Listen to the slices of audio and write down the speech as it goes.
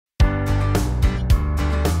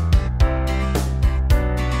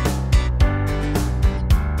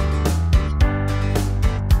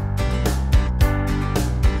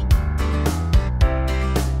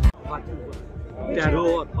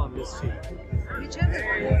Whichever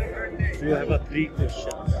one. You have 3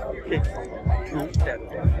 questions. Okay. True, tell.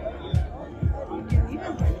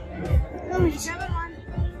 Whichever one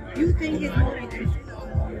you think is more interesting.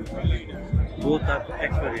 Both are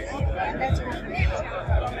accurate. That's correct.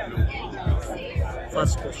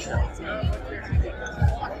 First question.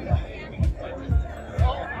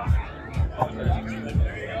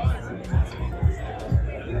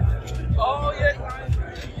 Oh, yes.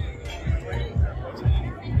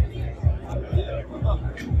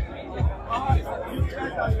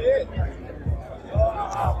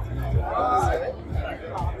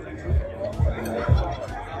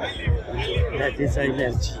 That is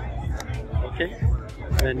energy. Okay?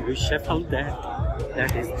 When we shuffle that,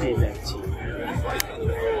 that is the energy.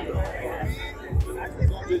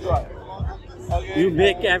 You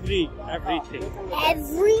make everything.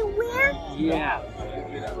 Everywhere? Yeah.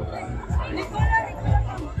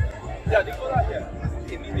 Yeah, Nicola here.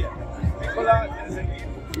 In India. Nicola is in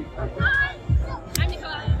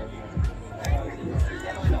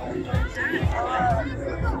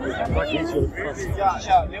What is your first?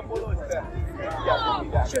 Yeah, Leopoldo is there.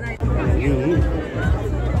 Yeah, Should I?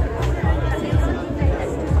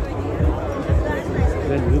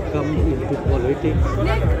 When you come into politics,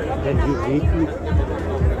 then you need to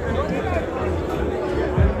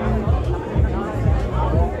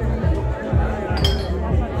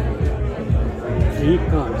three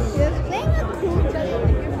cards.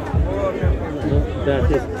 No, that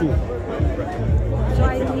is 2. So I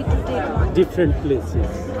need to take one. Different places.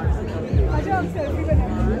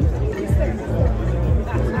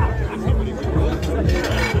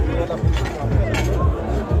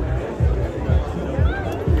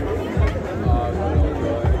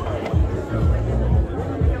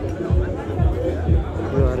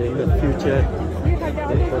 You are in the future.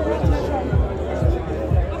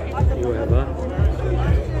 You have a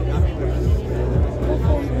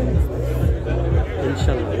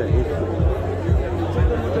inshallah, very good.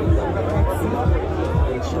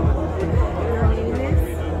 Inshallah.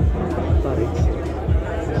 Tariq.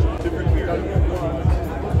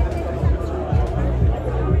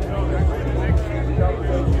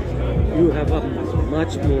 You have a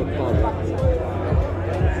much more power.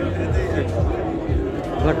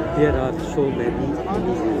 But there are so many.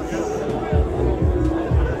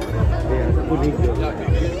 They are pulling you.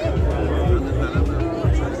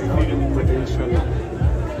 But inshallah,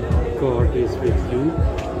 God is with you.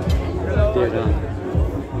 There are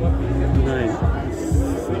 9,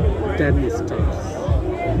 10 stars.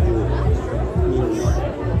 Means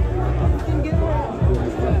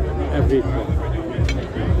everything.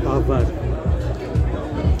 Power.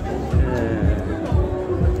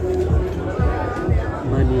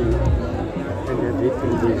 Money and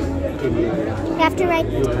everything is in your life. You have to write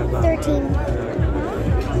 13.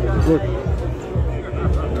 Good.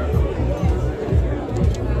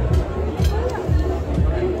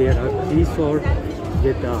 And there are 3 swords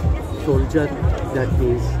with a soldier. That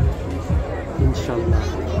means inshallah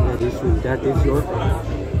very soon. That is your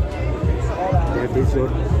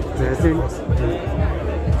present and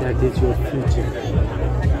that is your future.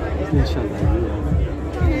 Inshallah.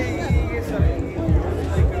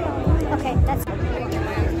 Okay, that's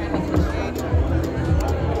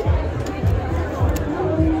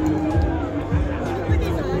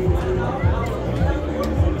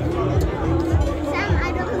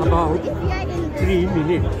About 3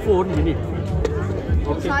 minutes, 4 minutes.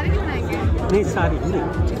 Okay. सारे बनाएंगे? नहीं सारी नहीं,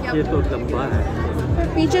 ये तो लंबा है.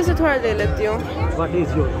 पीछे से थोड़ा ले लेती हूँ. What is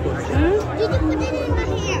your question? Did you put it in my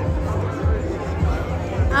hair?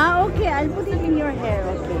 Ah, okay. I'll put it in your hair.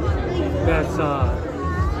 Okay. That's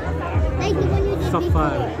Like the one you did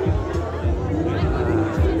Safar,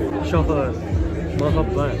 Shahar,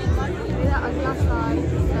 Mohabbat, मेरा अगला साल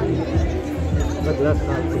अगला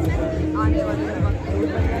साल आने वाले वक्त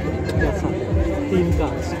कैसा 3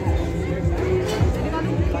 cards.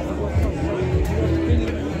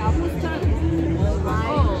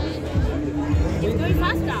 It's going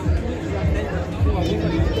fast now.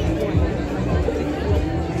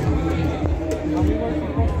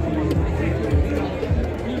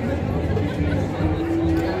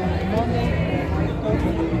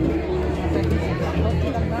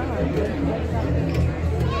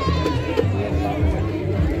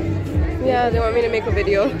 Yeah, they want me to make a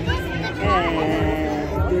video. Do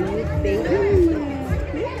you think?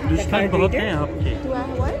 दुश्मन बहुत हैं आपके. Do I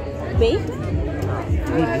what? Pay?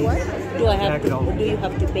 Do I what? Do I have to? Do you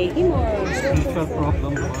have to pay him or? Spiritual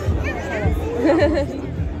problem.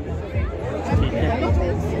 ठीक है.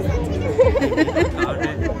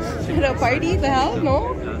 At a party? The hell? No?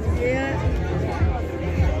 Yeah.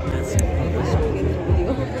 That's it.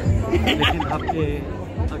 Video. लेकिन आपके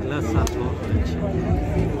अगला साल बहुत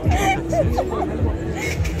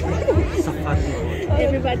सफर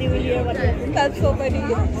Everybody will hear what happened. That's so funny.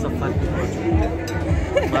 सफर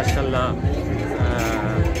माशाल्लाह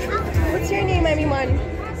What's your name, everyone?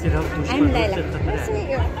 सिर्फ I'm Laila. दुश्मनों से खतरा Nice to है meet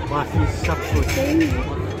you. बाकी सब कुछ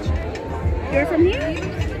You're from here?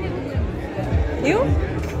 You?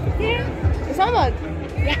 Yeah. Islamabad?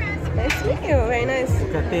 Yeah. Nice to meet you. Very nice.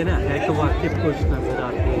 कहते हैं ना है तो वाकिफ कुछ नजर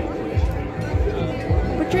आते हैं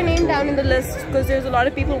Put your name down in the list because there's a lot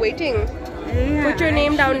of people waiting. Put your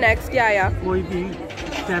name down next. Yeah. कोई भी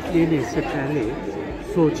स्टेप लेने से पहले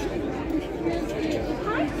सोच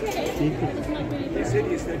ठीक है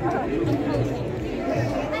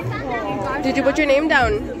Did you put your name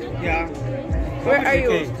down? Yeah. Where are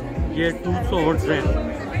you? ये 2 swords हैं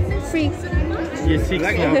Free. ये 6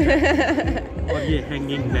 swords और ये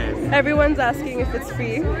hanging man Everyone's asking if it's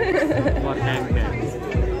free. और hangman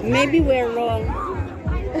Maybe we're wrong.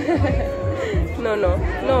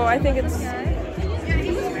 No, I think it's...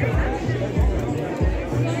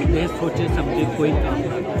 ये सोचे समझे कोई काम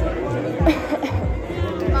नहीं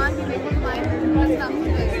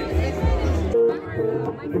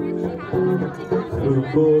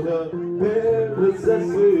For the bare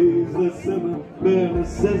necessities, the simple bare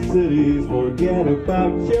necessities. Forget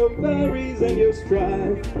about your worries and your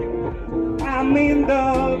strife. I mean the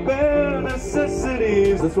bare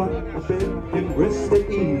necessities. That's why a bed can rest and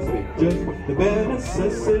ease me. Just the bare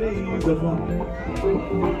necessities of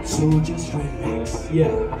life. So just relax,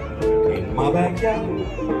 yeah, in my backyard.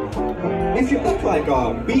 If you look like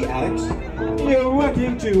a bee addict, you're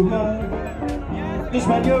working too hard. Just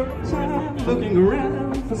spend your time looking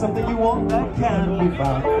around for something you want that can't be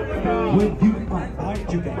found. When you find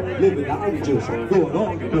out you can live without just going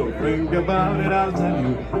on, you don't think about it, I'll tell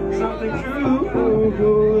you something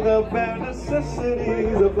true. The bare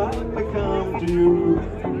necessities of life may come to you.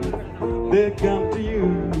 They come to you.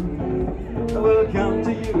 Will come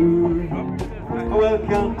to you. Will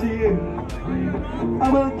come to you. I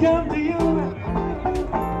will come to you.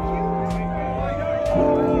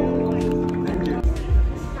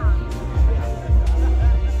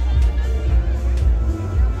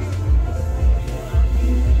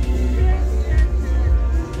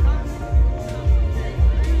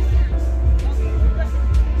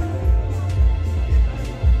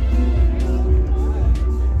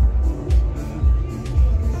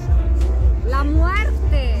 La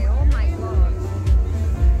muerte, oh my god.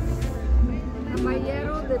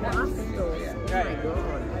 Caballero de bastos, oh my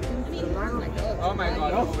god. Oh my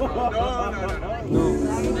god. No.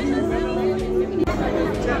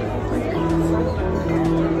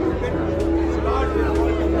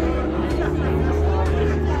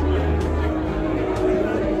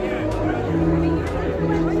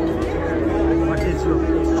 What is your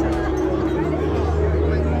question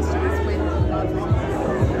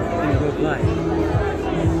in your life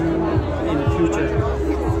in future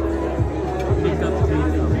pick up 3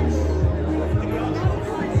 things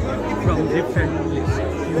from different places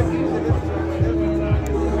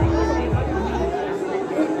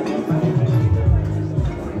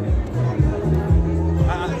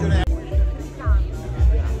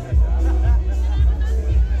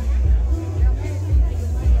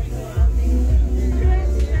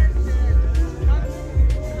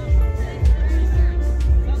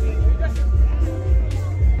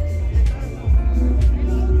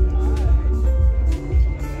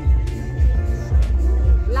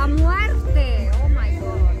La muerte, oh my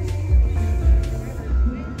god.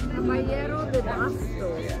 Caballero de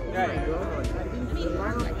bastos, oh my god.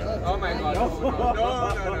 Oh my god.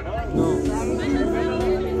 No.